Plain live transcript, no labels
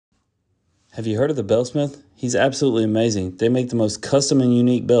Have you heard of the Bellsmith? He's absolutely amazing. They make the most custom and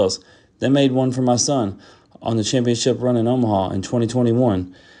unique bells. They made one for my son on the championship run in Omaha in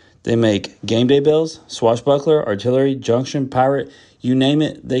 2021. They make game day bells, swashbuckler, artillery, junction, pirate, you name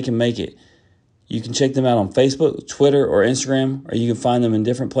it, they can make it. You can check them out on Facebook, Twitter, or Instagram, or you can find them in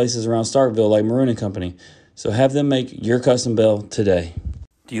different places around Starkville like Maroon and Company. So have them make your custom bell today.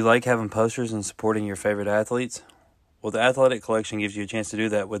 Do you like having posters and supporting your favorite athletes? Well, the Athletic Collection gives you a chance to do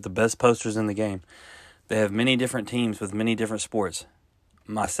that with the best posters in the game. They have many different teams with many different sports.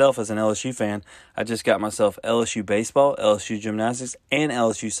 Myself, as an LSU fan, I just got myself LSU baseball, LSU gymnastics, and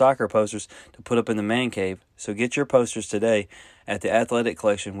LSU soccer posters to put up in the man cave. So get your posters today at the Athletic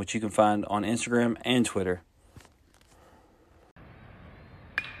Collection, which you can find on Instagram and Twitter.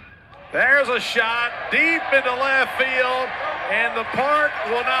 There's a shot deep into left field, and the park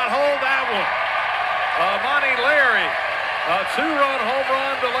will not hold that one. Amani Larry, a two-run home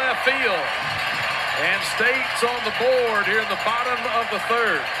run to left field. And State's on the board here in the bottom of the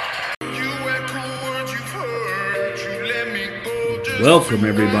third. Welcome,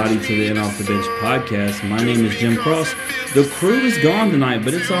 everybody, to the In Off the Bench podcast. My name is Jim Cross. The crew is gone tonight,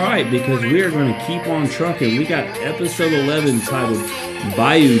 but it's all right because we are going to keep on trucking. We got episode 11 titled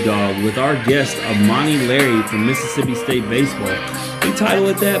Bayou Dawg with our guest, Amani Larry from Mississippi State Baseball. We title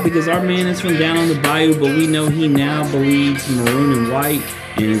it that because our man is from down on the Bayou, but we know he now bleeds maroon and white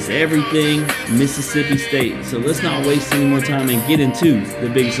and is everything Mississippi State. So let's not waste any more time and get into the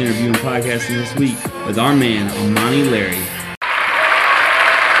biggest interview in podcasting this week with our man, Amani Larry.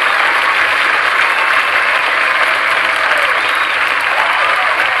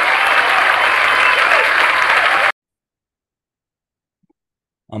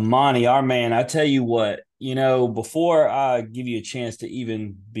 Amani, our man, I tell you what, before I give you a chance to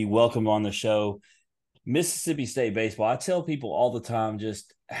even be welcomed on the show, Mississippi State baseball, I tell people all the time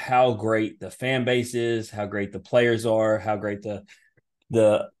just how great the fan base is, how great the players are, how great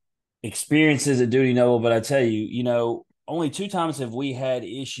the experiences at Duty Noble. But I tell you, only two times have we had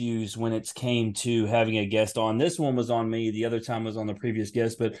issues when it's came to having a guest on. This one was on me. The other time was on the previous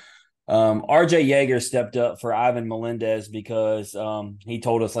guest, but RJ Yeager stepped up for Ivan Melendez because he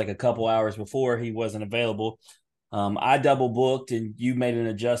told us like a couple hours before he wasn't available. I double booked and you made an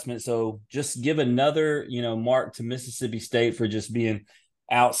adjustment. So just give another, mark to Mississippi State for just being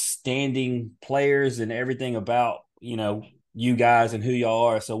outstanding players and everything about, you guys and who y'all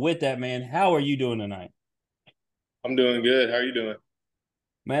are. So with that, man, how are you doing tonight? I'm doing good. How are you doing?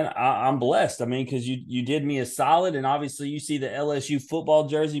 Man, I'm blessed. I mean, because you did me a solid, and obviously you see the LSU football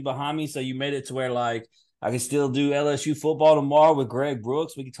jersey behind me, so you made it to where like I can still do LSU football tomorrow with Greg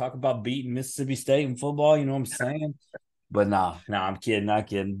Brooks. We can talk about beating Mississippi State in football. You know what I'm saying? But nah, I'm kidding, not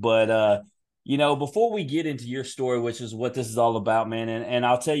kidding. But before we get into your story, which is what this is all about, man, and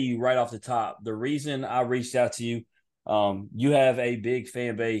I'll tell you right off the top, the reason I reached out to you, you have a big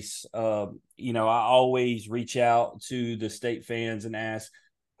fan base. I always reach out to the State fans and ask,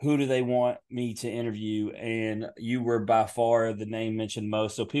 who do they want me to interview? And you were by far the name mentioned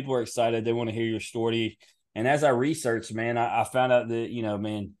most. So people are excited. They want to hear your story. And as I researched, man, I found out that,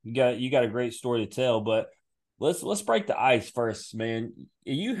 man, you got a great story to tell. But let's break the ice first, man.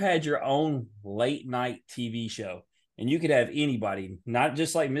 You had your own late night TV show. And you could have anybody, not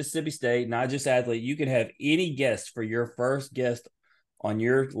just like Mississippi State, not just athlete. You could have any guest for your first guest on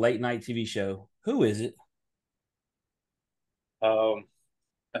your late night TV show. Who is it?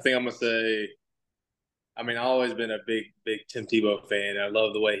 I think I'm gonna say. I mean, I've always been a big Tim Tebow fan. I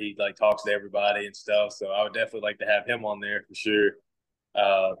love the way he like talks to everybody and stuff. So I would definitely like to have him on there for sure.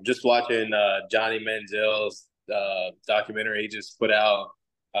 Just watching Johnny Manziel's documentary he just put out.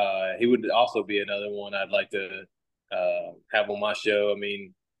 He would also be another one I'd like to have on my show. I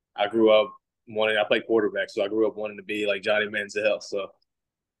mean, I grew up I played quarterback, so I grew up wanting to be like Johnny Manziel. So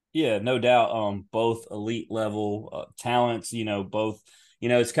Yeah, no doubt. Both elite level talents. Both.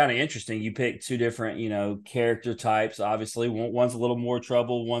 It's kind of interesting. You pick two different, character types. Obviously, one's a little more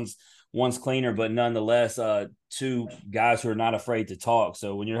trouble, one's cleaner, but nonetheless, two guys who are not afraid to talk.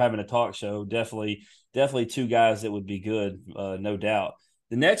 So when you're having a talk show, definitely two guys that would be good, no doubt.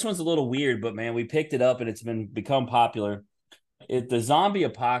 The next one's a little weird, but man, we picked it up and it's become popular. The zombie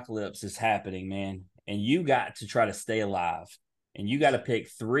apocalypse is happening, man, and you got to try to stay alive, and you got to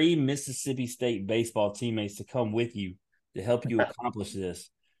pick three Mississippi State baseball teammates to come with you to help you accomplish this.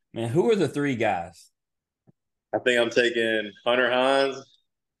 Man, who are the three guys? I think I'm taking Hunter Hines,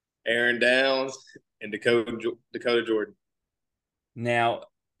 Aaron Downs, and Dakota Jordan. Now,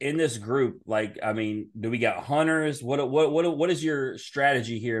 in this group, do we got hunters? What is your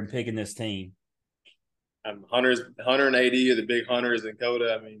strategy here in picking this team? Hunter and AD are the big hunters in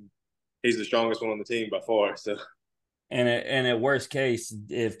Coda. I mean, he's the strongest one on the team by far. So And at worst case,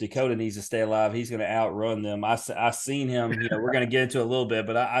 if Dakota needs to stay alive, he's going to outrun them. I seen him. We're going to get into it a little bit,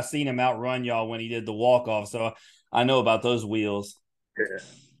 but I seen him outrun y'all when he did the walk off. So I know about those wheels. yeah.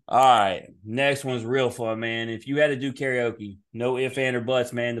 All right, next one's real fun, man. If you had to do karaoke, no ifs, and or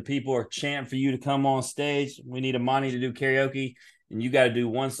buts, man. The people are chanting for you to come on stage. We need Amani to do karaoke, and you got to do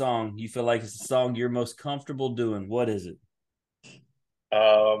one song. You feel like it's the song you're most comfortable doing. What is it?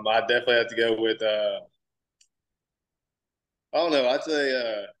 I definitely have to go with I don't know. I'd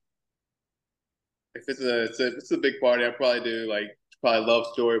say if it's a big party, I'd probably do like probably Love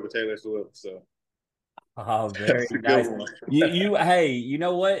Story with Taylor Swift. So Oh, very that's a good nice. one. Hey, you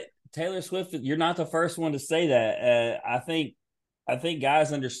know what? Taylor Swift, you're not the first one to say that. I think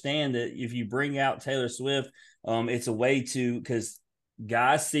guys understand that if you bring out Taylor Swift, it's a way to because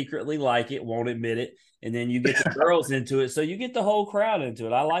guys secretly like it, won't admit it, and then you get the girls into it, so you get the whole crowd into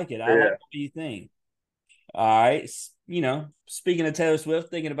it. I like it. I like Yeah. what you think. All right, speaking of Taylor Swift,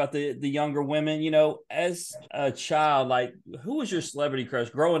 thinking about the younger women, as a child, like who was your celebrity crush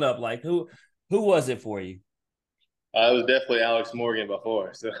growing up? Like who was it for you? It was definitely Alex Morgan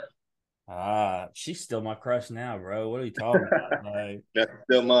before. So She's still my crush now, bro. What are you talking about? that's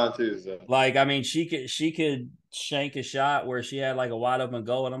still mine too. So I mean, she could shank a shot where she had like a wide open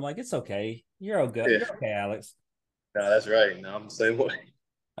goal, and I'm like, it's okay. You're okay. yeah, You're okay, Alex. no, that's right. No, I'm the same way.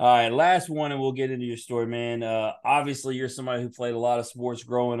 All right, last one, and we'll get into your story, man. Obviously, you're somebody who played a lot of sports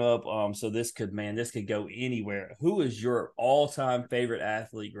growing up. So this could go anywhere. Who is your all-time favorite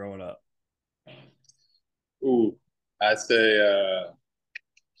athlete growing up? Ooh, I'd say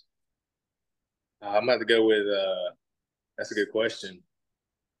I'm about to go with that's a good question.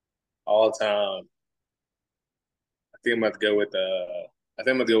 All time, I think I'm about to go with I think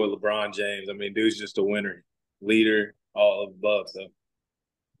I'm about to go with LeBron James. I mean, dude's just a winner, leader, all of the above. So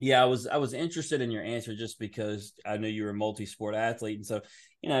Yeah, I was interested in your answer just because I knew you were a multi-sport athlete, and so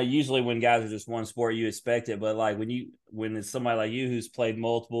usually when guys are just one sport, you expect it, but like when it's somebody like you who's played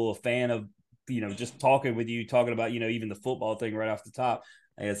multiple, a fan of just talking with you, talking about even the football thing right off the top,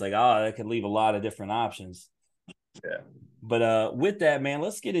 and it's like that could leave a lot of different options. yeah. But with that, man,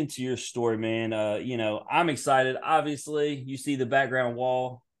 let's get into your story, man. I'm excited. Obviously, you see the background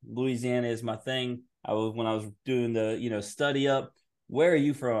wall. Louisiana is my thing. When I was doing the study up. Where are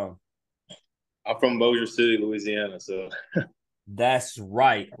you from? I'm from Bossier City, Louisiana. So That's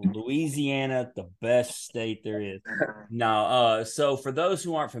right. Louisiana, the best state there is. Now, so for those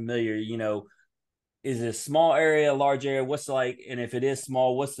who aren't familiar, is it a small area, a large area? What's like, and if it is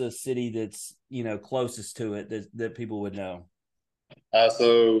small, what's the city that's, closest to it that people would know?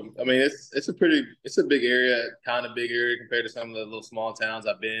 so I mean, it's a big area, kind of big area compared to some of the little small towns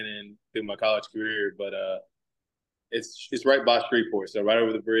I've been in through my college career. But it's right by Shreveport, so right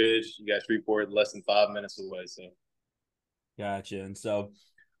over the bridge. You got Shreveport, less than 5 minutes away. So Gotcha. And so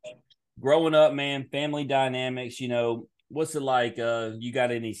growing up, man, family dynamics, what's it like? You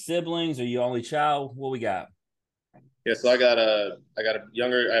got any siblings? Are you only child? What we got? yeah, so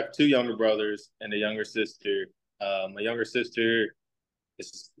I have two younger brothers and a younger sister. My younger sister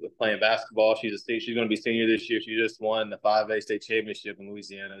is playing basketball. She's going to be senior this year. She just won the 5A state championship in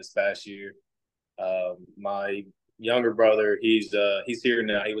Louisiana this past year. My younger brother, he's here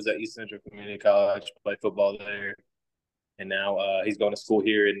now. He was at East Central Community College, played football there, and now he's going to school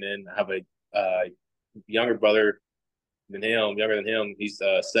here. And then I have a younger brother younger than him. He's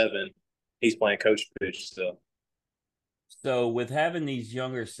 7. He's playing coach pitch. So with having these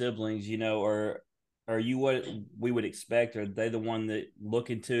younger siblings, are you what we would expect? Are they the one that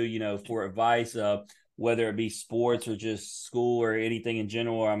look into, for advice, whether it be sports or just school or anything in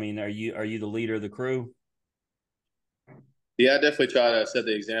general? I mean, are you the leader of the crew? Yeah, I definitely try to set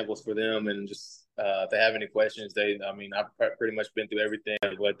the examples for them, and just if they have any questions, I mean, I've pretty much been through everything,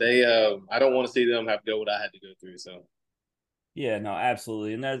 but I don't want to see them have to go what I had to go through. So Yeah, no,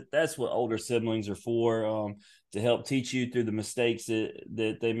 absolutely, and that's what older siblings are for, to help teach you through the mistakes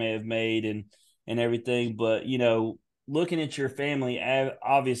that they may have made and everything. But looking at your family,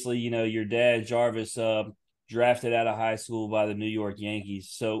 obviously, your dad Jarvis drafted out of high school by the New York Yankees.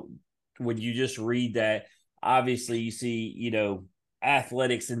 So when you just read that, obviously you see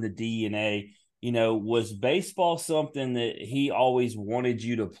athletics in the DNA. Was baseball something that he always wanted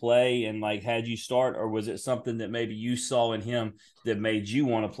you to play and like had you start, or was it something that maybe you saw in him that made you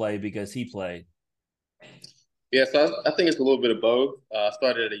want to play because he played? yeah, so I think it's a little bit of both. I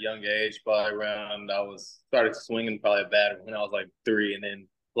started at a young age, probably around I was started swinging probably a bat when I was like 3, and then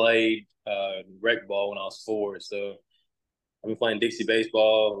played rec ball when I was 4. So I've been playing Dixie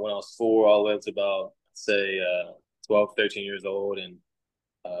baseball when I was 4 all the way up to about say 12, 13 years old, and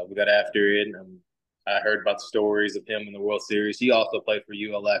We got after it. And I heard about the stories of him in the World Series. He also played for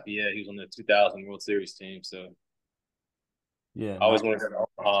UL Lafayette. He was on the 2000 World Series team. So Yeah, I always not. wanted to go to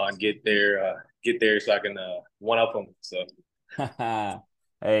Omaha and get there so I can one up them. So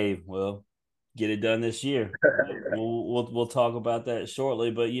Hey, well, get it done this year. We'll talk about that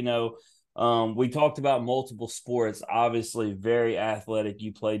shortly. But we talked about multiple sports. Obviously, very athletic.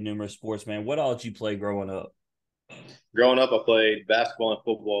 You played numerous sports, man. What all did you play growing up? growing up, I played basketball and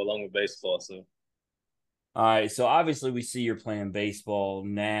football along with baseball. So All right, so obviously we see you're playing baseball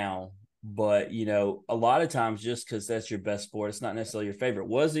now, but a lot of times just because that's your best sport, it's not necessarily your favorite.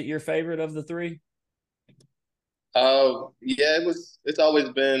 Was it your favorite of the three? yeah, it's always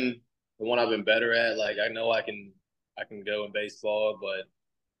been the one I've been better at. Like I know I can go in baseball, but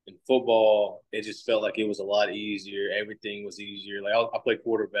in football, it just felt like it was a lot easier. Everything was easier. Like I play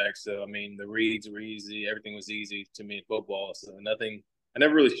quarterback, so I mean the reads were easy. Everything was easy to me in football. So nothing. I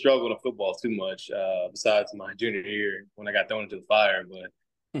never really struggled in football too much, besides my junior year when I got thrown into the fire.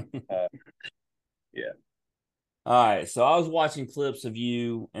 But yeah, All right, so I was watching clips of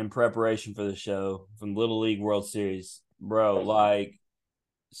you in preparation for the show from Little League World Series, bro. Like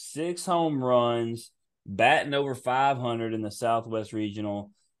 6 home runs, batting over 500 in the Southwest Regional.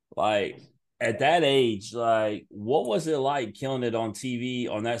 Like at that age, like what was it like killing it on TV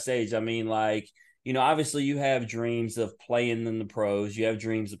on that stage? I mean, like obviously you have dreams of playing in the pros, you have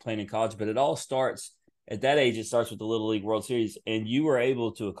dreams of playing in college, but it all starts at that age. It starts with the Little League World Series, and you were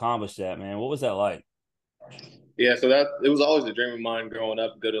able to accomplish that, man. What was that like? yeah. So that it was always a dream of mine growing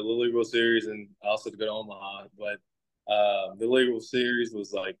up to go to the Little League World Series and also to go to Omaha. But the Little League World Series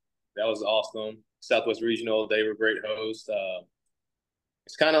was like that was awesome. Southwest Regional, they were great hosts.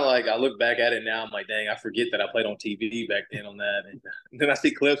 It's kind of like I look back at it now. I'm like, dang, I forget that I played on TV back then on that, and then I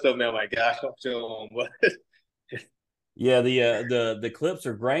see clips of me. I'm like, gosh, I'm showing what. Yeah, the clips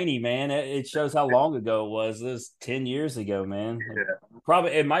are grainy, man. It shows how long ago it was. It was 10 years ago, man.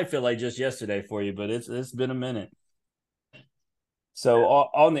 Probably it might feel like just yesterday for you, but it's been a minute. So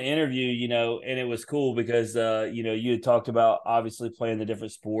on the interview, and it was cool because you had talked about obviously playing the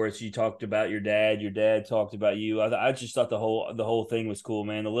different sports. You talked about your dad. Your dad talked about you. I just thought the whole thing was cool,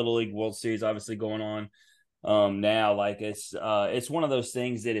 man. The Little League World Series obviously going on now. Like it's one of those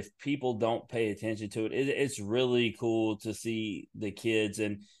things that if people don't pay attention to it's really cool to see the kids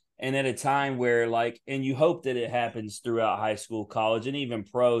and at a time where and you hope that it happens throughout high school, college, and even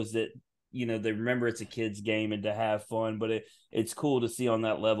pros that they remember it's a kids game and to have fun, but it's cool to see on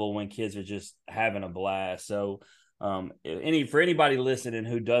that level when kids are just having a blast. So for anybody listening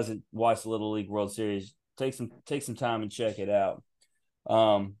who doesn't watch the Little League World Series, take some time and check it out.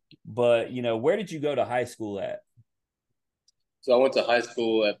 But where did you go to high school at? So I went to high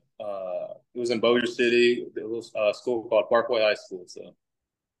school at it was in Bossier City. It was a school called Parkway High School. So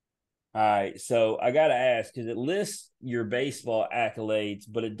All right, so I got to ask because it lists your baseball accolades,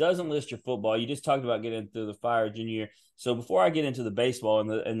 but it doesn't list your football. You just talked about getting through the fire junior year. So before I get into the baseball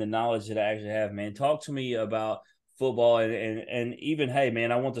and the knowledge that I actually have, man, talk to me about football and even hey,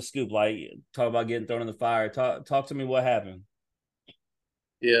 man, I want the scoop. Like talk about getting thrown in the fire. Talk to me what happened.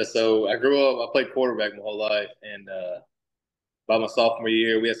 yeah, so I grew up. I played quarterback my whole life, and by my sophomore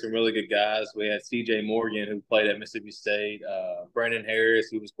year, we had some really good guys. We had C.J. Morgan, who played at Mississippi State, Brandon Harris,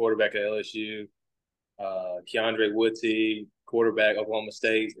 who was quarterback at LSU, Keandre Woodsey, quarterback Oklahoma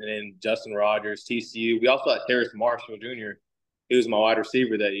State, and then Justin Rogers, TCU. We also had Terrace Marshall Jr. He was my wide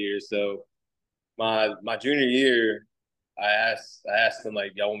receiver that year. So my junior year, I asked them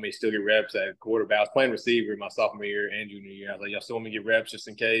like, y'all want me to still get reps at quarterback? I was playing receiver my sophomore year and junior year. I was like, y'all still want me to get reps just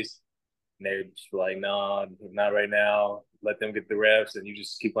in case? And they just were like, nah, not right now. Let them get the reps, and you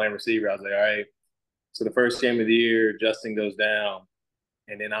just keep playing receiver. I was like, all right. So the first game of the year, Justin goes down,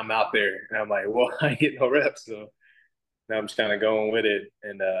 and then I'm out there, and I'm like, well, I ain't getting no reps, so now I'm just kind of going with it.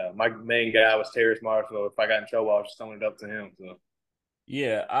 And my main guy was Terrace Marshall. If I got in trouble, I was just throwing it up to him. So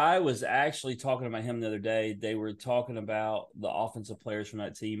Yeah, I was actually talking about him the other day. They were talking about the offensive players from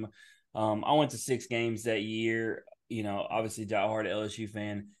that team. I went to 6 games that year, obviously diehard LSU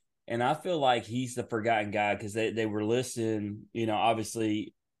fan. And I feel like he's the forgotten guy because they were listing,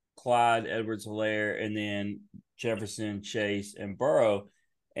 obviously Clyde Edwards-Helaire and then Jefferson, Chase, and Burrow.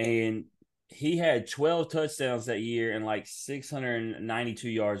 And he had 12 touchdowns that year and like 692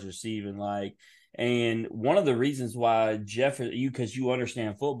 yards receiving. And one of the reasons why because you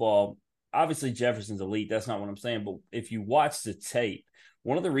understand football, obviously Jefferson's elite. That's not what I'm saying. But if you watch the tape,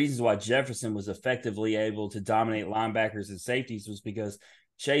 one of the reasons why Jefferson was effectively able to dominate linebackers and safeties was because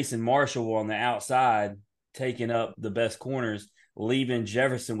Chase and Marshall were on the outside taking up the best corners. leaving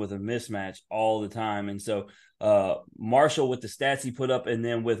Jefferson with a mismatch all the time. And so Marshall, with the stats he put up, and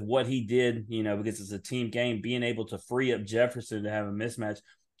then with what he did, because it's a team game, being able to free up Jefferson to have a mismatch,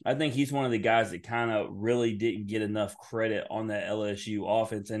 I think he's one of the guys that kind of really didn't get enough credit on that LSU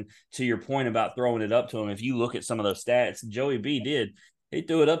offense. And to your point about throwing it up to him, if you look at some of those stats, Joey B did. He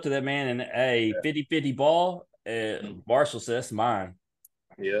threw it up to that man in a 50-50 ball. Marshall says, mine.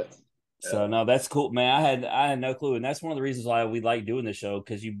 Yeah. So no, that's cool, man. I had no clue, and that's one of the reasons why we like doing the show,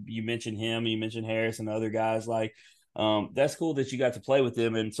 because you mentioned him, you mentioned Harris and other guys. Like, that's cool that you got to play with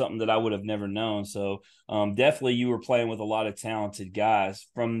them, and something that I would have never known. So definitely, you were playing with a lot of talented guys.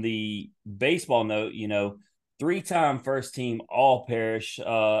 From the baseball note, 3-time first team All Parish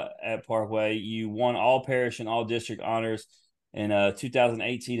at Parkway. You won All Parish and All District honors in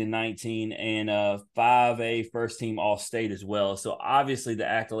 2018 and 19, and 5A first team All State as well. So obviously the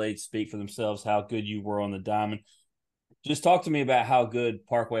accolades speak for themselves, how good you were on the diamond. Just talk to me about how good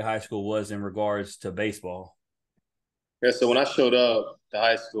Parkway High School was in regards to baseball. Yeah, so when I showed up to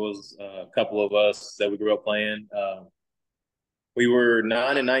high school, a couple of us that we grew up playing. We were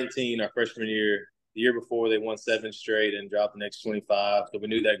 9-19 our freshman year. The year before, they won 7 straight and dropped the next 25. So we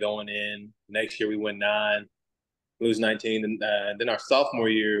knew that going in. Next year, we win 9. Lose 19, and then our sophomore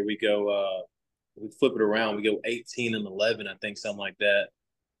year we flip it around. We go 18-11, I think, something like that.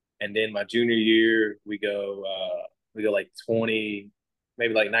 And then my junior year we go like 20,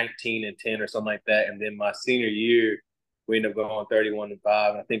 maybe like 19-10 or something like that. And then my senior year we end up going 31-5.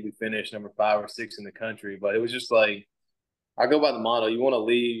 I think we finished number 5 or 6 in the country. But it was just like, I go by the motto: you want to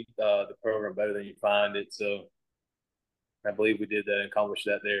leave the program better than you find it. So I believe we did that and accomplished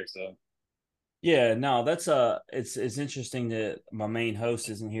that there. So. Yeah, no, that's it's interesting that my main host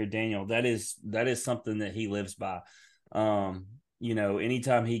isn't here, Daniel. That is something that he lives by.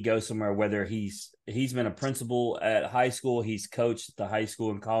 Anytime he goes somewhere, whether he's been a principal at high school, he's coached at the high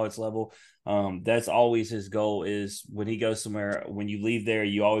school and college level. That's always his goal, is when he goes somewhere, when you leave there,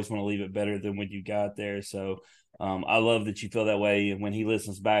 you always want to leave it better than when you got there. So I love that you feel that way. And when he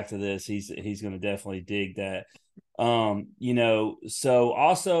listens back to this, he's going to definitely dig that. So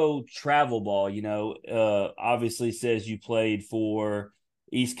also travel ball, obviously says you played for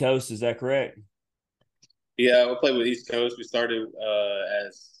East Coast. Is that correct? Yeah, we played with East Coast. We started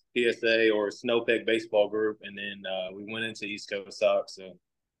as PSA or Snowpeck Baseball Group, and then we went into East Coast Sox. So,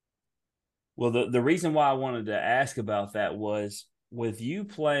 well, the reason why I wanted to ask about that was, with you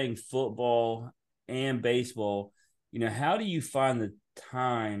playing football and baseball, how do you find the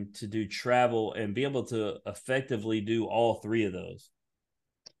time to do travel and be able to effectively do all 3 of those?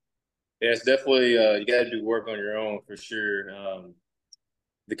 Yeah, it's definitely you got to do work on your own for sure.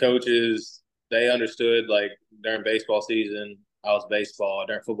 The coaches, they understood, like, during baseball season I was baseball,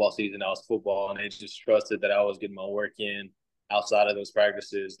 during football season I was football, and they just trusted that I was getting my work in outside of those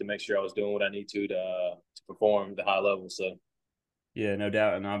practices to make sure I was doing what I need to perform at the high level. So yeah, no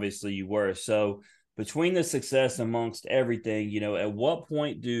doubt, and obviously you were. So between the success amongst everything, at what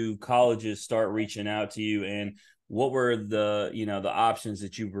point do colleges start reaching out to you, and what were the options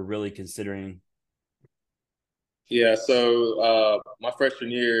that you were really considering? Yeah, so my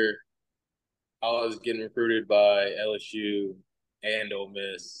freshman year, I was getting recruited by LSU and Ole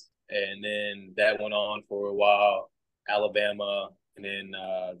Miss, and then that went on for a while, Alabama, and then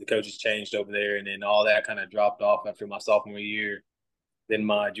the coaches changed over there, and then all that kind of dropped off after my sophomore year. Then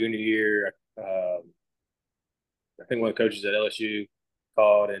my junior year, I think one of the coaches at LSU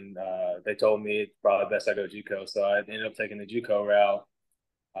called, and they told me it's probably best I go JUCO. So I ended up taking the JUCO route.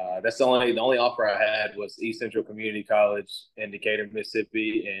 That's the only offer I had was East Central Community College in Decatur,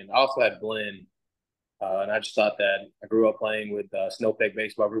 Mississippi, and I also had Blinn. And I just thought that I grew up playing with Snowpeck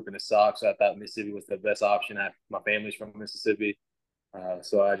Baseball Group in the Sox, so I thought Mississippi was the best option. My family's from Mississippi,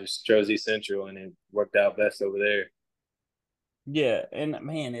 so I just chose East Central, and it worked out best over there. Yeah, and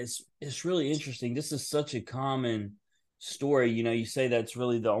man, it's really interesting. This is such a common story. You say that's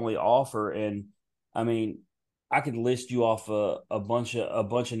really the only offer, and I mean, I could list you off a bunch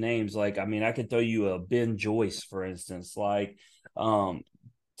of names. Like, I mean, I could throw you a Ben Joyce, for instance. Like,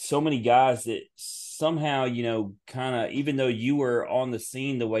 so many guys that somehow, kind of, even though you were on the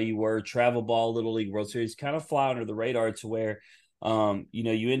scene the way you were, travel ball, Little League, World Series, kind of fly under the radar to where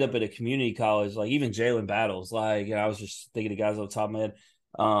you end up at a community college, like even Jalen Battles. Like, I was just thinking of guys off the top of my head.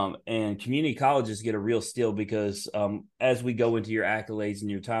 And community colleges get a real steal because as we go into your accolades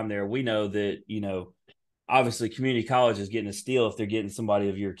and your time there, we know that, obviously community college is getting a steal if they're getting somebody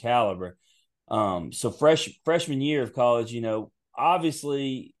of your caliber. So freshman year of college,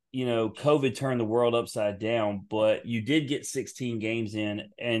 obviously, COVID turned the world upside down, but you did get 16 games in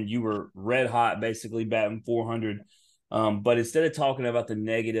and you were red hot, basically batting 400 But instead of talking about the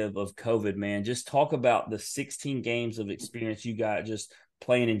negative of COVID, man, just talk about the 16 games of experience you got just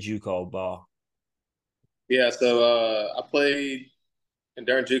playing in JUCO ball. Yeah, so I played and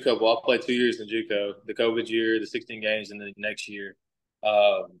during JUCO ball. I played 2 years in JUCO, the COVID year, the 16 games, and the next year.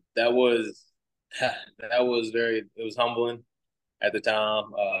 That was that was very it was humbling at the time.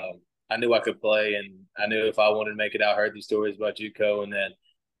 I knew I could play, and I knew if I wanted to make it out, I heard these stories about JUCO, and that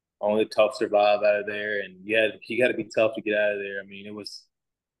only tough survive out of there, and you got to be tough to get out of there. I mean, it was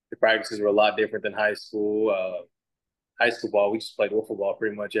the practices were a lot different than high school. High school ball, we just played wiffle ball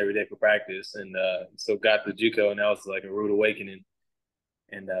pretty much every day for practice, and so got to JUCO, and that was like a rude awakening.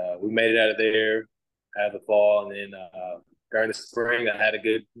 And we made it out of there, out of the fall, and then during the spring, I had a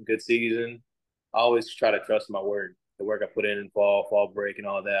good season. I always try to trust my word, the work I put in fall break, and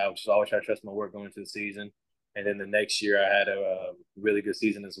all that. I just always try to trust my work going into the season. And then the next year, I had a really good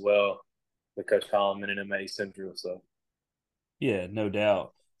season as well with Coach Coleman and MA Central. So Yeah, no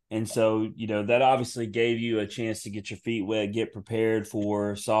doubt. And so, that obviously gave you a chance to get your feet wet, get prepared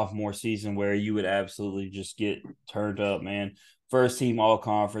for sophomore season where you would absolutely just get turned up, man. First team all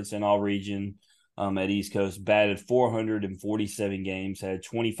conference and all region at East Coast, batted 447 games, had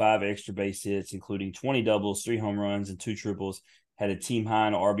 25 extra base hits, including 20 doubles, 3 home runs, and 2 triples. Had a team high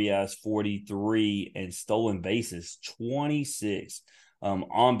in RBIs 43 and stolen bases 26.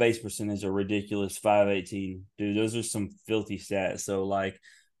 On base percentage a ridiculous 518. Dude, those are some filthy stats. So like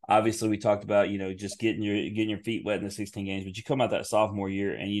obviously we talked about, just getting your feet wet in the 16 games, but you come out that sophomore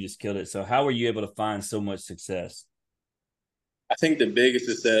year and you just killed it. So how were you able to find so much success? I think the biggest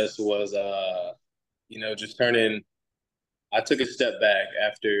success was, just turning. I took a step back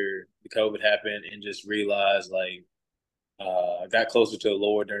after the COVID happened and just realized like I got closer to the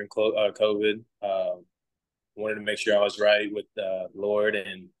Lord during COVID. Wanted to make sure I was right with the Lord,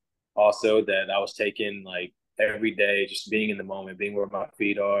 and also that I was taking like every day, just being in the moment, being where my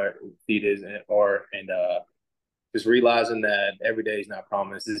feet is, and just realizing that every day is not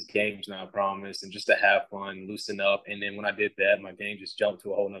promised, this game's not promised, and just to have fun, loosen up. And then when I did that, my game just jumped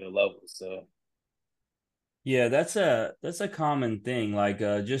to a whole nother level. So Yeah, that's a common thing. Like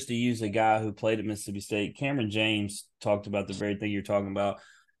just to use a guy who played at Mississippi State, Cameron James talked about the very thing you're talking about.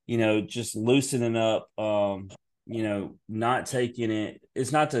 Just loosening up. Not taking it.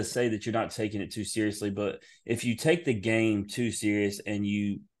 It's not to say that you're not taking it too seriously, but if you take the game too serious and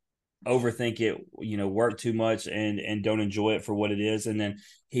you overthink it, work too much and don't enjoy it for what it is. And then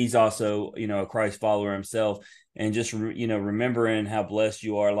he's also, a Christ follower himself, and just, remembering how blessed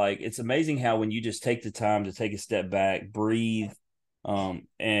you are. Like, it's amazing how when you just take the time to take a step back, breathe,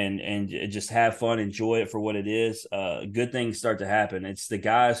 and just have fun, enjoy it for what it is, good things start to happen. It's the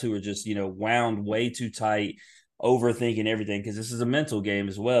guys who are just, wound way too tight, overthinking everything, because this is a mental game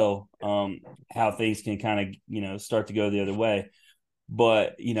as well. How things can kind of, start to go the other way.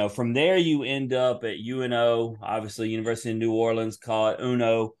 But, from there you end up at UNO, obviously University of New Orleans, call it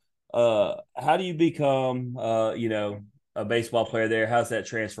UNO. How do you become, a baseball player there? How's that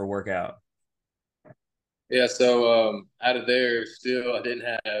transfer work out? yeah, so out of there, still I didn't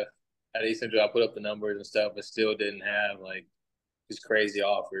have at East Central. I put up the numbers and stuff, but still didn't have like these crazy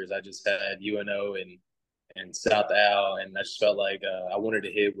offers. I just had UNO and South Al, and I just felt like I wanted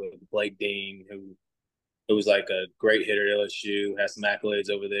to hit with Blake Dean, who was like a great hitter at LSU, had some accolades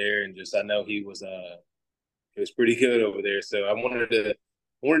over there, and just I know he was pretty good over there. So I wanted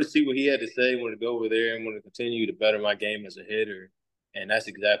to see what he had to say. Wanted to go over there and wanted to continue to better my game as a hitter, and that's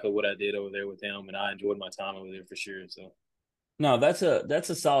exactly what I did over there with him. And I enjoyed my time over there for sure. So No, that's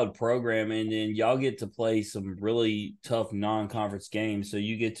a solid program, and then y'all get to play some really tough non-conference games, so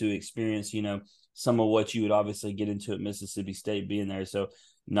you get to experience, some of what you would obviously get into at Mississippi State being there. So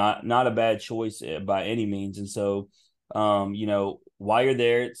not a bad choice by any means. And so, while you're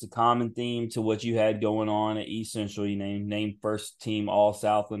there, it's a common theme to what you had going on at East Central. You named first team All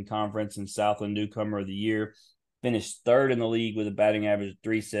Southland Conference and Southland Newcomer of the Year. Finished third in the league with a batting average of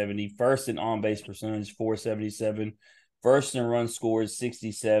 370, first in on base percentage 477. First in runs scored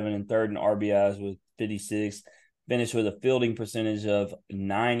 67, and third in RBIs with 56. Finished with a fielding percentage of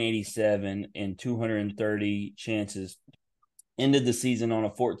 987 in 230 chances. Ended the season on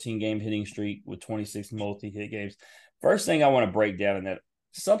a 14-game hitting streak with 26 multi-hit games. First thing I want to break down in that,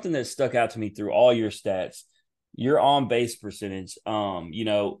 something that stuck out to me through all your stats, your on-base percentage.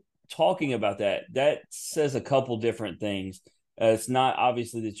 Talking about that says a couple different things. It's not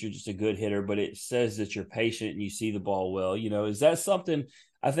obviously that you're just a good hitter, but it says that you're patient and you see the ball well. Is that something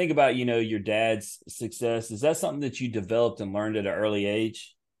I think about, your dad's success? Is that something that you developed and learned at an early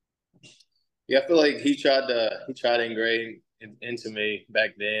age? yeah, I feel like he tried to ingrain into me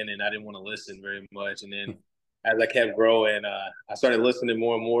back then, and I didn't want to listen very much. And then as I kept growing, I started listening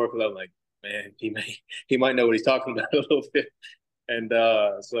more and more because I'm like, man, he might know what he's talking about a little bit. And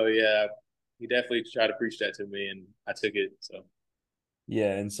so yeah, he definitely tried to preach that to me, and I took it. So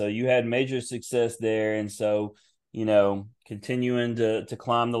Yeah, and so you had major success there, and so continuing to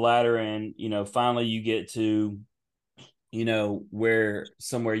climb the ladder, and finally you get to where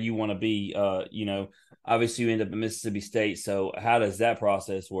somewhere you want to be. Obviously you end up at Mississippi State. So how does that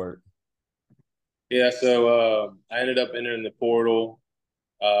process work? yeah, so I ended up entering the portal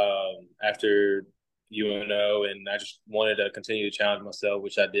after UNO, and I just wanted to continue to challenge myself,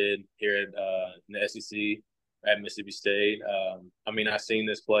 which I did here at in the SEC at Mississippi State. I mean, I seen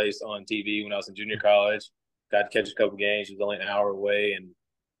this place on TV when I was in junior college. Got to catch a couple games. It was only an hour away, and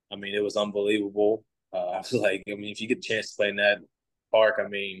I mean, it was unbelievable. I was like, I mean, if you get a chance to play in that park, I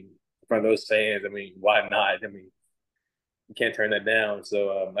mean, in front of those fans, I mean, why not? I mean, you can't turn that down.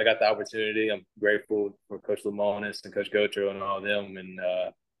 So I got the opportunity. I'm grateful for Coach Lamonis and Coach Gotro and all of them, and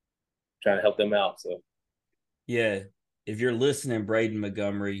trying to help them out. So Yeah. If you're listening, Braden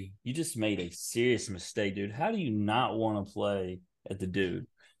Montgomery, you just made a serious mistake, dude. How do you not want to play at the Dude?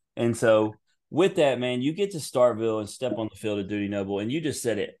 And so with that, man, you get to Starkville and step on the field at Duty Noble, and you just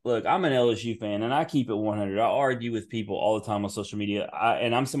said it. Look, I'm an LSU fan, and I keep it 100. I argue with people all the time on social media,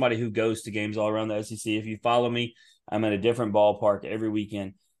 and I'm somebody who goes to games all around the SEC. If you follow me, I'm at a different ballpark every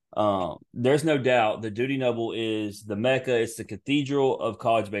weekend. There's no doubt the Duty Noble is the mecca. It's the cathedral of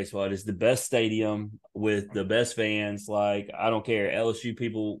college baseball. It is the best stadium with the best fans. Like, I don't care. LSU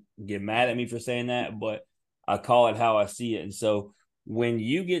people get mad at me for saying that, but I call it how I see it. And so when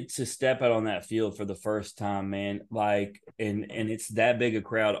you get to step out on that field for the first time, man, like, and it's that big a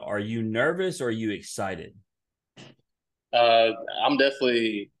crowd, are you nervous or are you excited? uh, I'm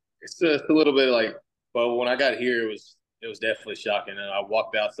definitely it's a little bit like, but when I got here, it was definitely shocking. And I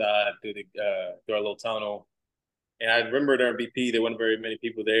walked outside through our little tunnel, and I remember during BP there wasn't very many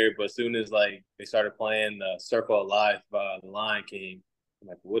people there, but as soon as like they started playing the Circle of Life by the Lion King, I'm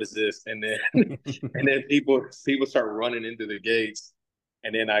like, what is this? And then and then people start running into the gates,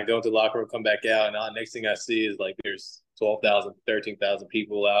 and then I go into the locker room, come back out, and the next thing I see is like there's 12,000, 13,000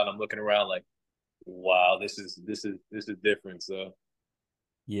 people out, and I'm looking around like, wow, this is different. So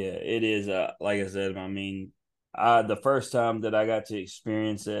Yeah, it is. Like I said, I mean, the first time that I got to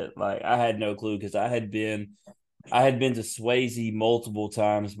experience it, like, I had no clue because I had been to Swayze multiple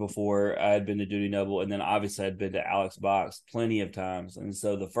times before I had been to Duty Noble, and then obviously I'd been to Alex Box plenty of times. And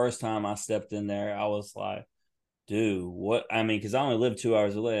so the first time I stepped in there, I was like, dude, what? I mean, because I only live 2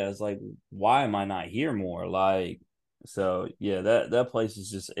 hours away. I was like, why am I not here more? Like, so yeah, that place is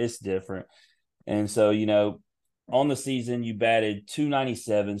just, it's different. And so, on the season, you batted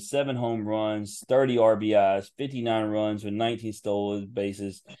 297, 7 home runs, 30 RBIs, 59 runs with 19 stolen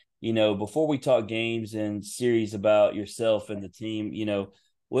bases. Before we talk games and series about yourself and the team,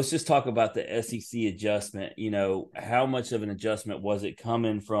 let's just talk about the SEC adjustment. How much of an adjustment was it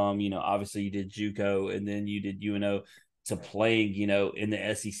coming from, obviously you did JUCO and then you did UNO to playing, in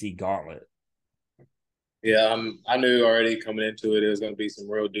the SEC gauntlet? yeah, I knew already coming into it, it was going to be some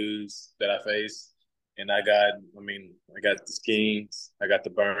real dudes that I faced. And I got the Skeens, I got the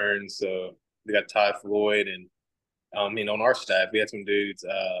Burns, we got Todd Floyd, and on our staff, we had some dudes,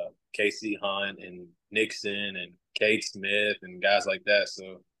 Casey Hunt and Nixon and Cade Smith and guys like that.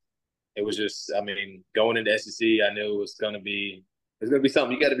 So it was just, I mean, going into SEC, I knew it's going to be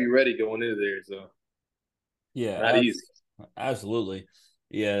something you got to be ready going into there. So not Yeah, easy. absolutely.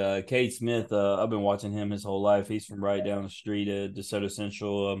 Yeah, Cade Smith, I've been watching him his whole life. He's from right down the street at DeSoto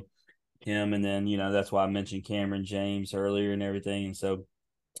Central. Him, and then that's why I mentioned Cameron James earlier and everything. And so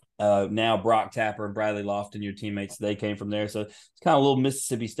now Brock Tapper and Bradley Lofton, your teammates, they came from there. So it's kind of a little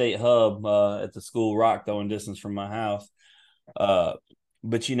Mississippi State hub at the school, rock throwing distance from my house. But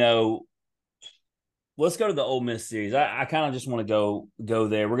let's go to the Ole Miss series. I kind of just want to go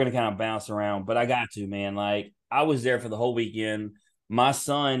there. We're gonna kind of bounce around, but I got to, man. Like, I was there for the whole weekend. My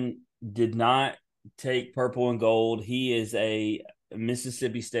son did not take purple and gold. He is a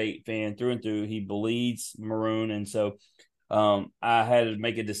Mississippi State fan through and through. He bleeds maroon, and so I had to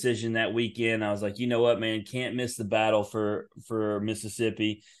make a decision that weekend. I was like, you know what, man, can't miss the battle for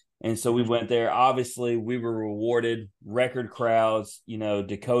Mississippi. And so we went there. Obviously, we were rewarded, record crowds,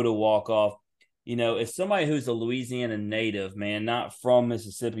 Dakota walk off. As somebody who's a Louisiana native, man, not from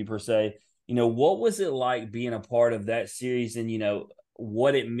Mississippi per se, what was it like being a part of that series, and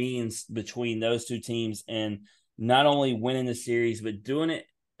what it means between those two teams, and not only winning the series but doing it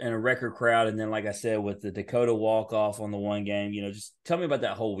in a record crowd, and then, like I said, with the Dakota walk off on the one game. Just tell me about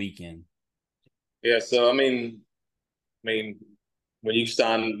that whole weekend. Yeah, so I mean, when you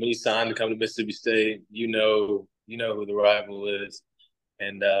sign to come to Mississippi State, you know who the rival is,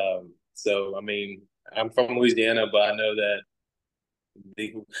 and so I mean, I'm from Louisiana, but I know that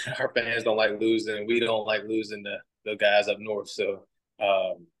the, our fans don't like losing. We don't like losing the guys up north. So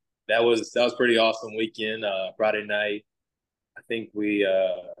that was pretty awesome weekend. Friday night, I think we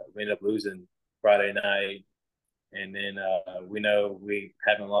ended up losing Friday night, and then we know we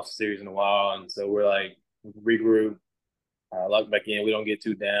haven't lost a series in a while, and so we're like regroup, lock back in. We don't get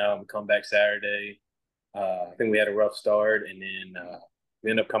too down. We come back Saturday. I think we had a rough start, and then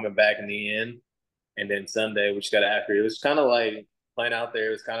we end up coming back in the end. And then Sunday, we just got after it. It was kind of like playing out there.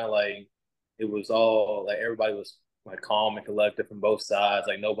 It was kind of like it was all like everybody was like calm and collected from both sides.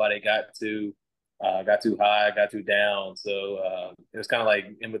 Like nobody got too high, got too down. So it was kind of like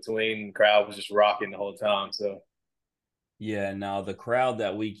in between. The crowd was just rocking the whole time. So Yeah, no, the crowd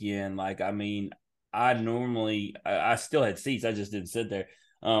that weekend, like, I mean, I still had seats. I just didn't sit there.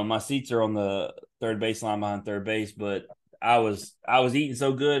 My seats are on the third baseline behind third base, but I was eating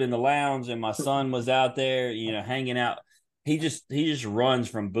so good in the lounge, and my son was out there, hanging out. He just runs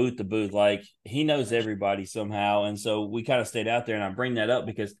from booth to booth, like he knows everybody somehow, and so we kind of stayed out there. And I bring that up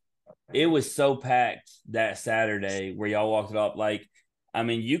because it was so packed that Saturday where y'all walked it up. Like, I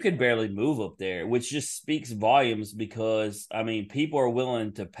mean, you could barely move up there, which just speaks volumes because, I mean, people are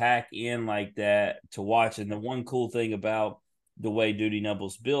willing to pack in like that to watch. And the one cool thing about the way Duty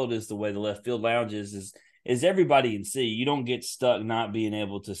Nubble's built is the way the left field lounge is everybody can see. You don't get stuck not being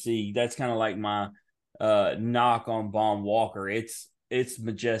able to see. That's kind of like my knock on Baum Walker. It's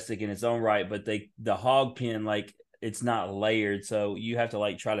majestic in its own right, but the hog pen, like, it's not layered, so you have to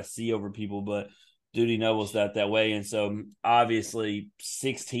like try to see over people. But Duty Noble's not that way, and so obviously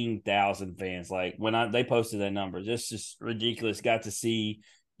 16,000 fans. Like when they posted that number, just ridiculous. Got to see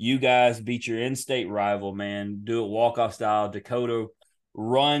you guys beat your in-state rival, man. Do it walk-off style. Dakota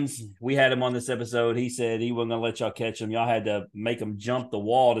runs. We had him on this episode. He said he wasn't gonna let y'all catch him. Y'all had to make him jump the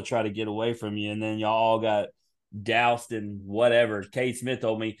wall to try to get away from you, and then y'all all got doused in whatever. Kate Smith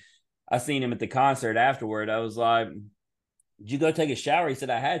told me I seen him at the concert afterward. I was like, "Did you go take a shower?" He said,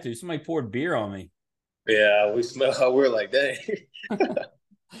 "I had to." Somebody poured beer on me. yeah, we smell how we're like, dang.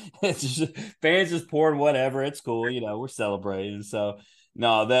 It's just fans just pouring whatever. It's cool, we're celebrating. So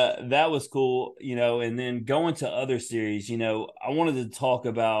no, that was cool, and then going to other series, I wanted to talk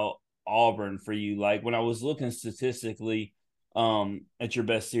about Auburn for you. Like when I was looking statistically at your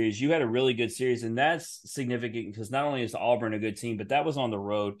best series, you had a really good series, and that's significant because not only is Auburn a good team, but that was on the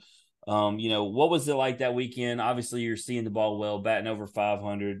road. What was it like that weekend? Obviously, you're seeing the ball well, batting over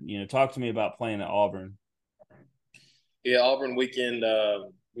 500. Talk to me about playing at Auburn. Yeah, Auburn weekend.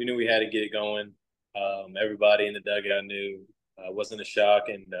 We knew we had to get it going. Everybody in the dugout knew it wasn't a shock,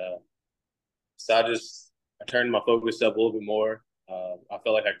 and so I turned my focus up a little bit more. I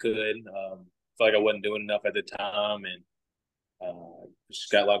felt like I could. Felt like I wasn't doing enough at the time, and just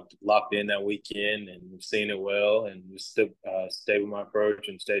got locked in that weekend, and we've seen it well, and just stay with my approach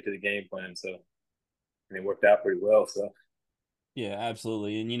and stay to the game plan. So, and it worked out pretty well. So, Yeah,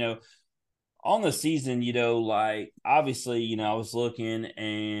 absolutely. And on the season, like obviously, I was looking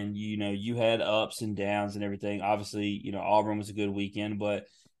and you had ups and downs and everything. Obviously, Auburn was a good weekend, but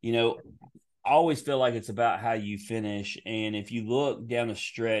I always feel like it's about how you finish. And if you look down the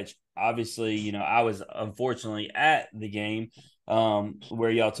stretch, obviously, I was unfortunately at the game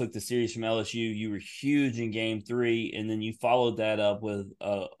where y'all took the series from LSU. You were huge in game 3, and then you followed that up with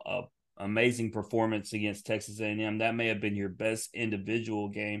a amazing performance against Texas A&M. That may have been your best individual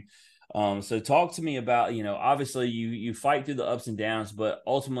game. So talk to me about, obviously you fight through the ups and downs, but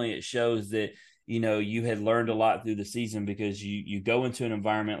ultimately it shows that, you had learned a lot through the season because you go into an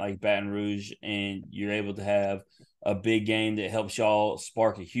environment like Baton Rouge and you're able to have a big game that helps y'all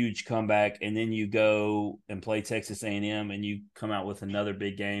spark a huge comeback. And then you go and play Texas A&M and you come out with another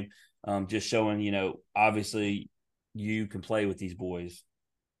big game, just showing, obviously you can play with these boys.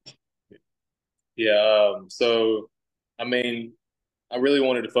 yeah. So, I mean, I really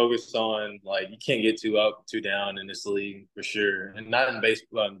wanted to focus on like you can't get too up, too down in this league for sure, and not in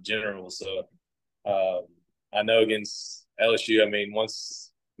baseball in general. So um, I know against LSU,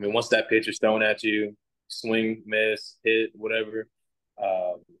 once that pitch is thrown at you, swing, miss, hit, whatever.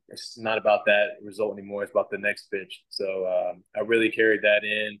 It's not about that result anymore. It's about the next pitch. So I really carried that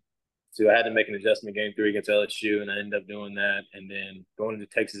in. So I had to make an adjustment game 3 against LSU, and I ended up doing that. And then going into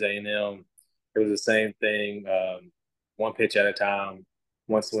Texas A&M, it was the same thing. One pitch at a time,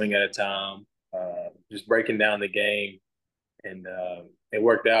 one swing at a time, just breaking down the game. And it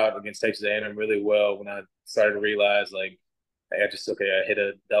worked out against Texas A&M really well when I started to realize, like, I hit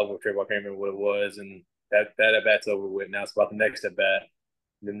a double, triple, I can't remember what it was. And that at bat's over with. Now it's about the next at bat.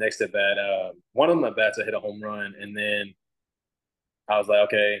 The next at bat, one of them at bats, I hit a home run, and then I was like,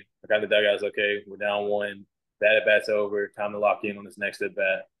 okay, I got the dugout. Okay, we're down one. That at bat's over. Time to lock in on this next at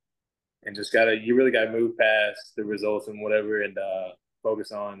bat, and just you really gotta move past the results and whatever, and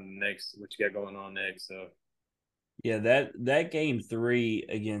focus on next what you got going on next. So Yeah, that game three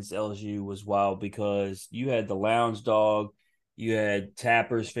against LSU was wild because you had the Lounge Dog, you had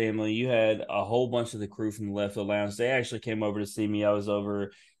Tapper's family, you had a whole bunch of the crew from the left field lounge. They actually came over to see me. I was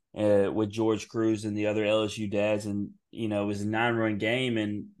over with George Cruz and the other LSU dads, and it was a 9-run game,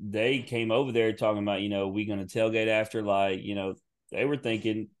 and they came over there talking about we going to tailgate after, like they were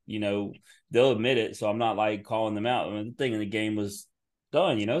thinking they'll admit it, so I'm not like calling them out. I mean, thinking the game was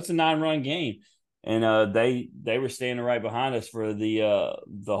done. It's a 9-run game. And they were standing right behind us for the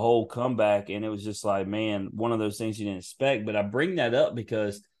whole comeback, and it was just like, man, one of those things you didn't expect. But I bring that up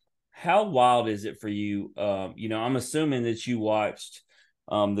because how wild is it for you? I'm assuming that you watched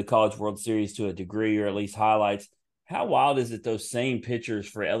the College World Series to a degree, or at least highlights. How wild is it those same pitchers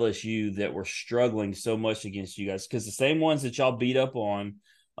for LSU that were struggling so much against you guys? Because the same ones that y'all beat up on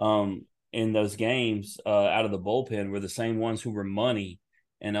in those games out of the bullpen were the same ones who were money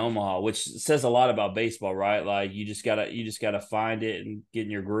in Omaha, which says a lot about baseball, right? Like you just gotta find it and get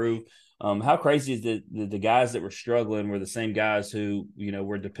in your groove. How crazy is that the guys that were struggling were the same guys who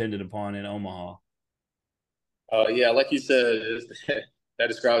were dependent upon in Omaha? yeah, like you said, that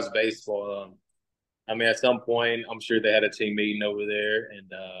describes baseball. I mean, at some point, I'm sure they had a team meeting over there,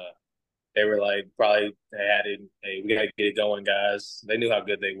 and they were like, probably they had it. Hey, we got to get it going, guys. They knew how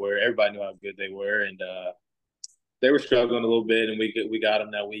good they were. Everybody knew how good they were, and they were struggling a little bit, and we got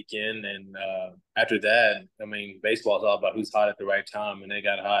them that weekend. And after that, I mean, baseball is all about who's hot at the right time, and they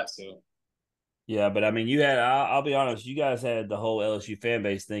got hot. So Yeah, but I mean, you had. I'll be honest, you guys had the whole LSU fan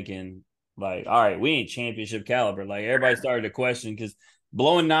base thinking like, all right, we ain't championship caliber. Like everybody started to question because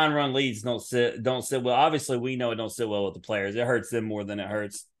blowing 9-run leads don't sit well. Obviously, we know it don't sit well with the players. It hurts them more than it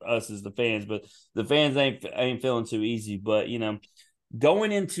hurts us as the fans. But the fans ain't feeling too easy. But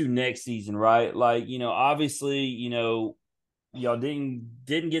going into next season, right? Like obviously, y'all didn't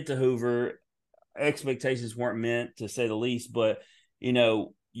get to Hoover. Expectations weren't met, to say the least. But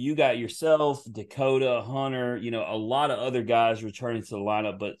you got yourself, Dakota, Hunter, a lot of other guys returning to the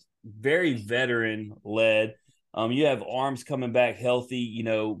lineup, but very veteran led. You have arms coming back healthy,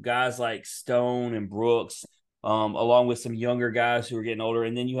 guys like Stone and Brooks, along with some younger guys who are getting older.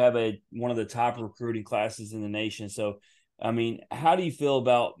 And then you have one of the top recruiting classes in the nation. So, I mean, how do you feel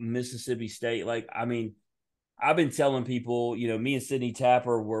about Mississippi State? Like, I mean, I've been telling people, me and Sydney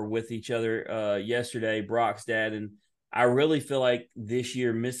Tapper were with each other yesterday, Brock's dad, and I really feel like this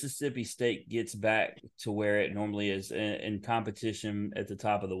year Mississippi State gets back to where it normally is in competition at the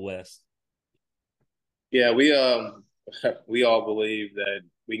top of the West. yeah, we all believe that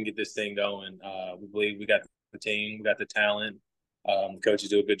we can get this thing going. We believe we got the team, we got the talent. The coaches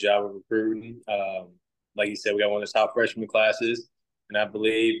do a good job of recruiting. Like you said, we got one of the top freshman classes. And I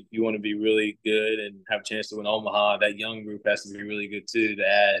believe you want to be really good and have a chance to win Omaha. That young group has to be really good too to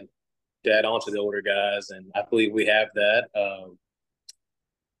add on to the older guys. And I believe we have that. I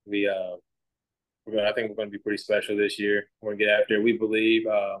think we're going to be pretty special this year. We're going to get after it. We believe.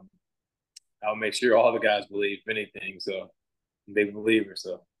 I'll make sure all the guys believe anything. So I'm a big believer.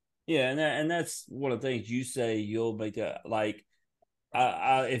 So Yeah, and that's one of the things you say you'll make that like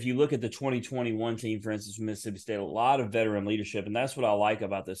if you look at the 2021 team, for instance, Mississippi State, a lot of veteran leadership, and that's what I like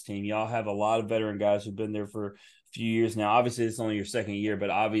about this team. Y'all have a lot of veteran guys who've been there for a few years now. Obviously, it's only your second year, but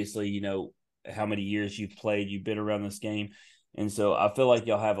obviously, how many years you've played, you've been around this game, and so I feel like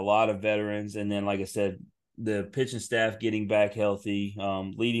y'all have a lot of veterans. And then, like I said, the pitching staff getting back healthy,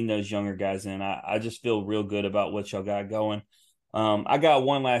 leading those younger guys in. I just feel real good about what y'all got going. I got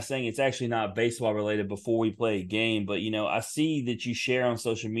one last thing. It's actually not baseball related before we play a game, but I see that you share on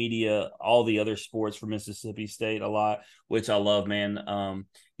social media all the other sports for Mississippi State a lot, which I love, man.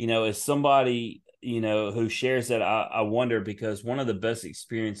 As somebody, who shares that, I wonder, because one of the best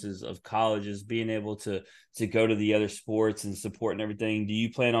experiences of college is being able to go to the other sports and support and everything. Do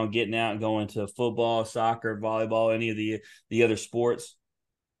you plan on getting out and going to football, soccer, volleyball, any of the other sports?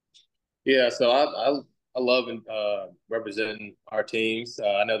 yeah, so I love representing our teams.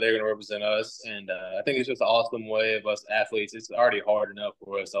 I know they're going to represent us, and I think it's just an awesome way of us athletes. It's already hard enough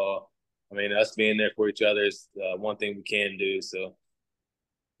for us all. I mean, us being there for each other is one thing we can do. So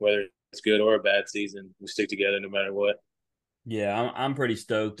whether it's good or a bad season, we stick together no matter what. Yeah, I'm pretty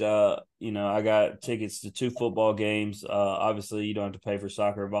stoked. I got tickets to two football games. Obviously, you don't have to pay for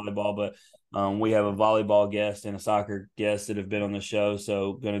soccer or volleyball, but we have a volleyball guest and a soccer guest that have been on the show.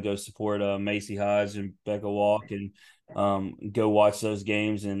 So, gonna go support Macy Hodge and Becca Walk and go watch those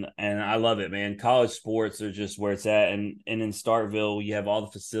games. And I love it, man. College sports are just where it's at. And in Starkville, you have all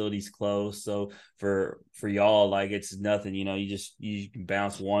the facilities close. So for y'all, like it's nothing. You can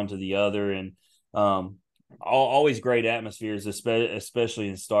bounce one to the other and. Always great atmospheres, especially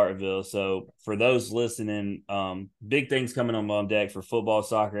in Starkville. So for those listening, big things coming on deck for football,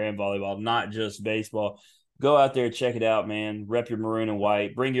 soccer, and volleyball, not just baseball. Go out there, check it out, man. Rep your maroon and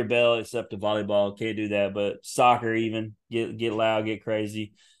white. Bring your bell, except to volleyball. Can't do that, but soccer even get loud, get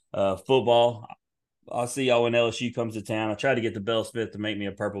crazy. Football. I'll see y'all when LSU comes to town. I tried to get the Bell Smith to make me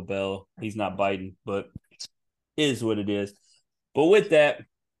a purple bell. He's not biting, but it is what it is. But with that,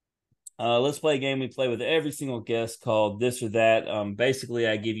 let's play a game we play with every single guest called This or That. Basically,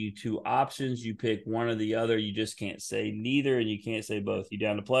 I give you two options. You pick one or the other. You just can't say neither, and you can't say both. You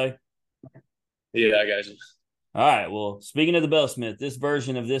down to play? Yeah, I got you. All right. Well, speaking of the Bellsmith, this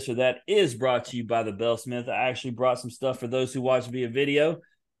version of This or That is brought to you by the Bellsmith. I actually brought some stuff for those who watch via video.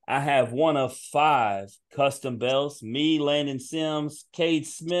 I have one of 5 custom bells. Me, Landon Sims, Cade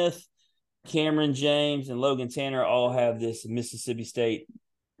Smith, Cameron James, and Logan Tanner all have this Mississippi State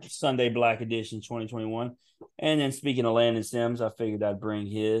Sunday Black Edition 2021. And then speaking of Landon Sims, I figured I'd bring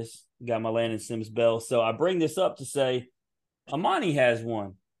his. Got my Landon Sims bell. So I bring this up to say Amani has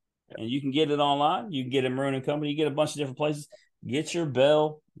one. And you can get it online. You can get it in Maroon and Company. You get a bunch of different places. Get your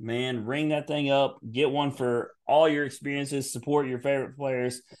bell, man. Ring that thing up. Get one for all your experiences. Support your favorite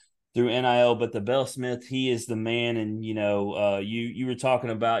players through NIL. But the Bell Smith, he is the man. And you were talking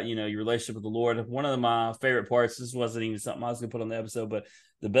about your relationship with the Lord. One of my favorite parts. This wasn't even something I was gonna put on the episode, but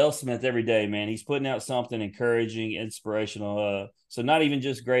the Bell Smith every day, man. He's putting out something encouraging, inspirational. So not even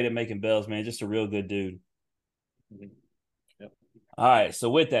just great at making bells, man. Just a real good dude. Mm-hmm. Yep. All right.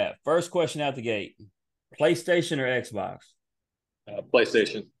 So with that, first question out the gate: PlayStation or Xbox?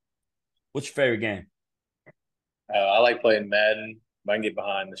 PlayStation. What's your favorite game? I like playing Madden, but I can get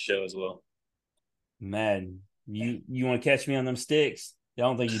behind the show as well. Madden. You want to catch me on them sticks? I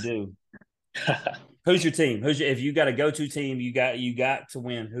don't think you do. Who's your team? If you got a go-to team, you got to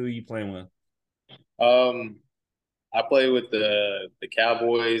win. Who are you playing with? I play with the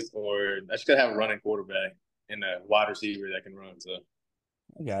Cowboys, or I just gotta have a running quarterback and a wide receiver that can run. So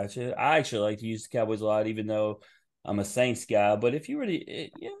I got you. I actually like to use the Cowboys a lot, even though I'm a Saints guy. But if you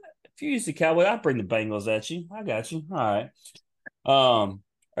if you use the Cowboys, I'll bring the Bengals at you. I got you. All right.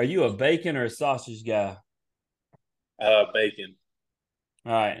 Are you a bacon or a sausage guy? bacon.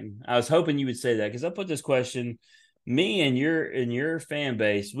 All right. And I was hoping you would say that because I put this question. Me and your fan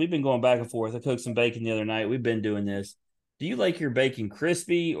base, we've been going back and forth. I cooked some bacon the other night. We've been doing this. Do you like your bacon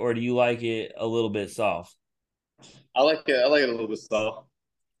crispy or do you like it a little bit soft? I like it. I like it a little bit soft.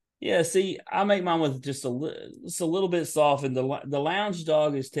 Yeah, see, I make mine with just a little bit soft, and the lounge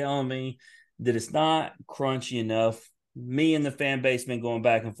dog is telling me that it's not crunchy enough. Me and the fan base been going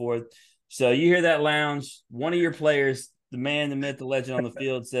back and forth. So you hear that lounge? One of your players, the man, the myth, the legend on the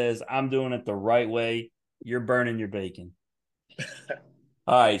field, says, "I'm doing it the right way. You're burning your bacon."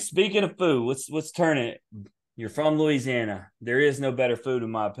 All right. Speaking of food, let's turn it. You're from Louisiana. There is no better food, in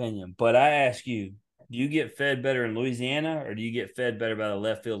my opinion. But I ask you, do you get fed better in Louisiana or do you get fed better by the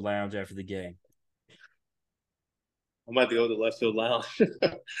left field lounge after the game? I'm about to go to the left field lounge.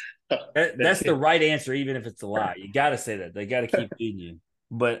 That's the right answer, even if it's a lie. You got to say that. They got to keep feeding you.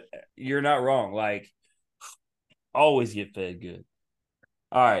 But you're not wrong. Like, always get fed good.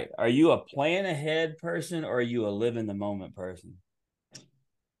 All right. Are you a plan ahead person or are you a live in the moment person?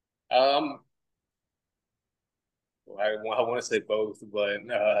 um, I want to say both, but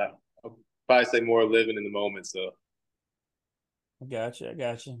I'll probably say more living in the moment. So I got you. I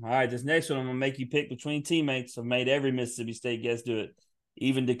got you. All right. This next one, I'm going to make you pick between teammates. I've made every Mississippi State guest do it.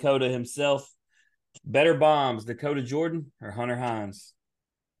 Even Dakota himself. Better bombs, Dakota Jordan or Hunter Hines?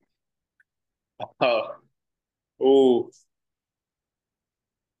 uh, oh,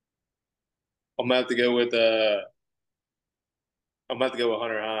 I'm gonna have to go with I'm about to go with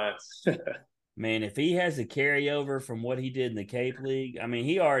Hunter Hines. Man, if he has a carryover from what he did in the Cape League, I mean,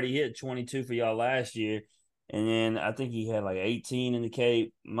 he already hit 22 for y'all last year. And then I think he had like 18 in the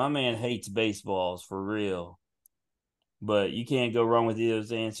Cape. My man hates baseballs for real. But you can't go wrong with either of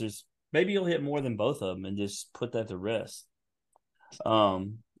those answers. Maybe you'll hit more than both of them and just put that to rest.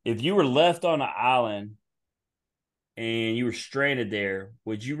 If you were left on an island and you were stranded there,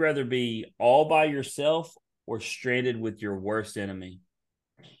 would you rather be all by yourself or stranded with your worst enemy?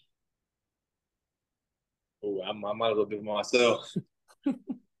 Ooh, I might as well do it myself.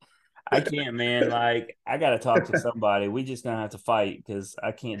 I can't, man. Like, I got to talk to somebody. We just gonna have to fight because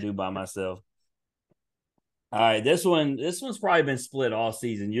I can't do by myself. All right, this one's probably been split all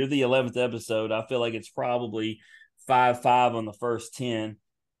season. You're the 11th episode. I feel like it's probably 5-5 on the first 10.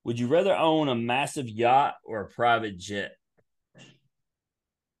 Would you rather own a massive yacht or a private jet?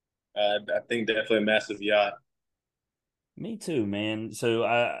 I think definitely a massive yacht. Me too, man. So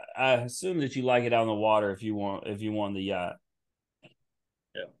I assume that you like it out on the water if you want the yacht.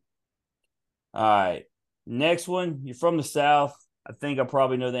 Yeah. All right. Next one, you're from the South. I think I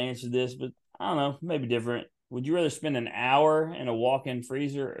probably know the answer to this, but I don't know, maybe different. Would you rather spend an hour in a walk-in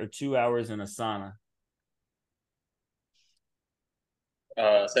freezer or 2 hours in a sauna?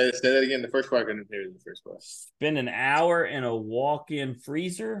 Say that again. The first part I couldn't hear the first part. Spend an hour in a walk-in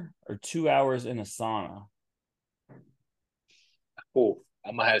freezer or 2 hours in a sauna? Cool.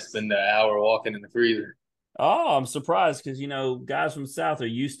 I might have to spend an hour walking in the freezer. Oh, I'm surprised because guys from the South are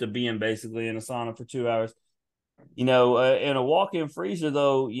used to being basically in a sauna for 2 hours. In a walk-in freezer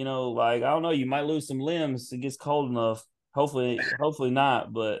though, like I don't know, you might lose some limbs. It gets cold enough. Hopefully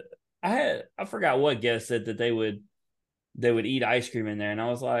not. But I forgot what guest said that they would eat ice cream in there, and I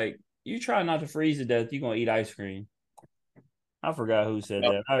was like, you try not to freeze to death, you're gonna eat ice cream. I forgot who said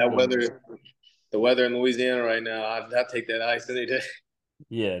that. The weather in Louisiana right now, I'd take that ice any day.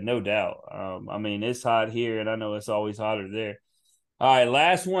 Yeah, no doubt. I mean, it's hot here, and I know it's always hotter there. All right,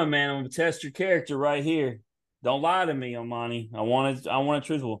 last one, man. I'm gonna test your character right here. Don't lie to me, Amani. I want it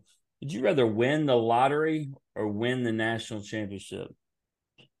truthful. Would you rather win the lottery or win the national championship?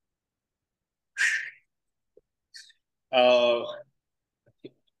 Uh,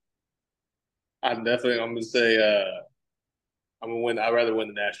 I'm gonna say I'm gonna win. I'd rather win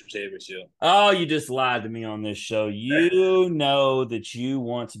the national championship. Oh, you just lied to me on this show. You know that you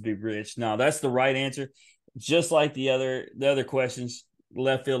want to be rich. No, that's the right answer. Just like the other questions,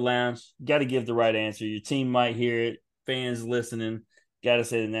 left field lounge, got to give the right answer. Your team might hear it. Fans listening, got to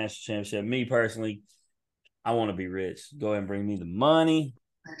say the national championship. Me personally, I want to be rich. Go ahead and bring me the money.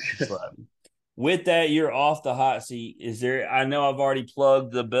 But with that, you're off the hot seat. I know I've already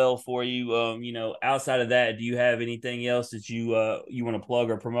plugged the bell for you. Outside of that, do you have anything else that you want to plug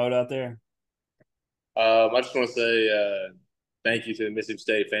or promote out there? I just want to say thank you to the Mississippi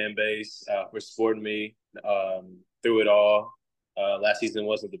State fan base for supporting me through it all. Last season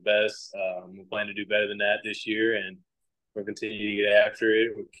wasn't the best. We plan to do better than that this year, and we'll continue to get after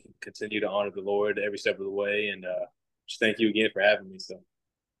it. We'll continue to honor the Lord every step of the way, and just thank you again for having me. So.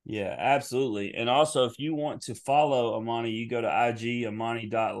 Yeah, absolutely. And also, if you want to follow Amani, you go to IG,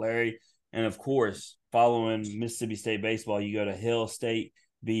 Amani.Larry. And of course, following Mississippi State baseball, you go to Hill State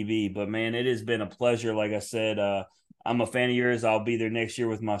BB. But man, it has been a pleasure. Like I said, I'm a fan of yours. I'll be there next year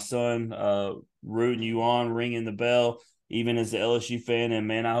with my son, rooting you on, ringing the bell, even as the LSU fan. And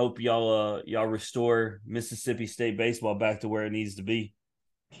man, I hope y'all restore Mississippi State baseball back to where it needs to be.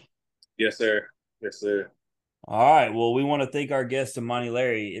 Yes, sir. Yes, sir. All right. Well, we want to thank our guest, Amani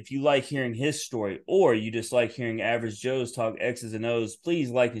Larry. If you like hearing his story or you just like hearing Average Joe's talk X's and O's, please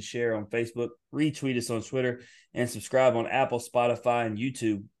like and share on Facebook, retweet us on Twitter, and subscribe on Apple, Spotify, and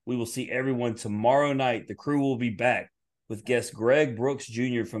YouTube. We will see everyone tomorrow night. The crew will be back with guest Greg Brooks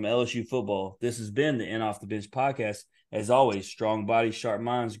Jr. from LSU football. This has been the In Off the Bench podcast. As always, strong bodies, sharp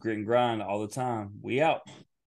minds, grit and grind all the time. We out.